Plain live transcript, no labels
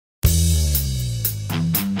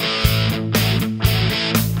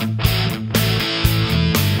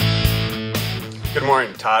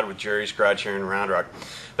morning, Todd with Jerry's Garage here in Round Rock.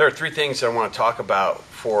 There are three things I want to talk about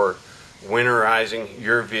for winterizing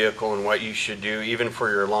your vehicle and what you should do, even for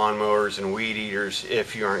your lawnmowers and weed eaters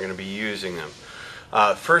if you aren't going to be using them.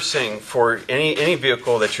 First thing, for any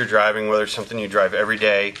vehicle that you're driving, whether it's something you drive every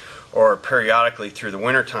day or periodically through the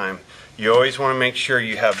wintertime, you always want to make sure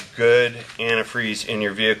you have good antifreeze in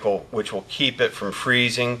your vehicle, which will keep it from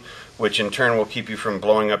freezing, which in turn will keep you from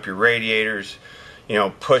blowing up your radiators,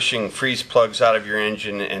 pushing freeze plugs out of your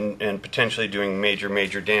engine and potentially doing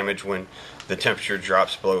major damage when the temperature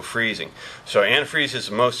drops below freezing. So antifreeze is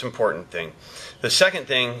the most important thing. The second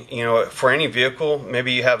thing, for any vehicle,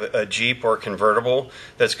 maybe you have a Jeep or a convertible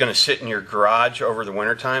that's going to sit in your garage over the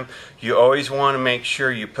wintertime, you always want to make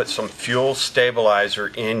sure you put some fuel stabilizer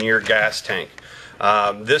in your gas tank.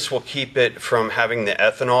 This will keep it from having the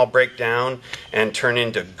ethanol break down and turn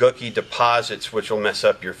into gooky deposits, which will mess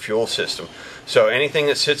up your fuel system. So anything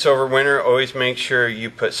that sits over winter, always make sure you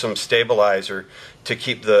put some stabilizer to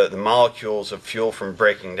keep the molecules of fuel from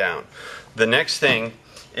breaking down. The next thing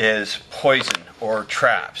is poison or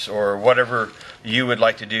traps or whatever you would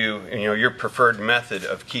like to do, your preferred method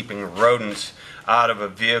of keeping rodents out of a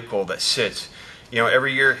vehicle that sits.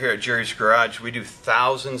 Every year here at Jerry's Garage, we do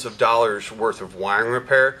thousands of dollars worth of wiring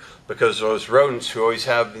repair because those rodents who always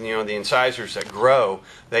have, the incisors that grow,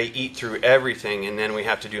 they eat through everything, and then we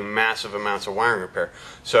have to do massive amounts of wiring repair.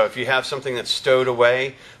 So if you have something that's stowed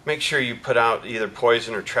away, make sure you put out either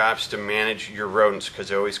poison or traps to manage your rodents because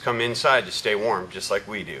they always come inside to stay warm, just like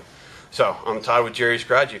we do. So I'm Todd with Jerry's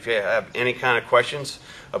Garage. If you have any kind of questions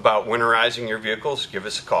about winterizing your vehicles, give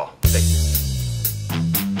us a call. Thank you.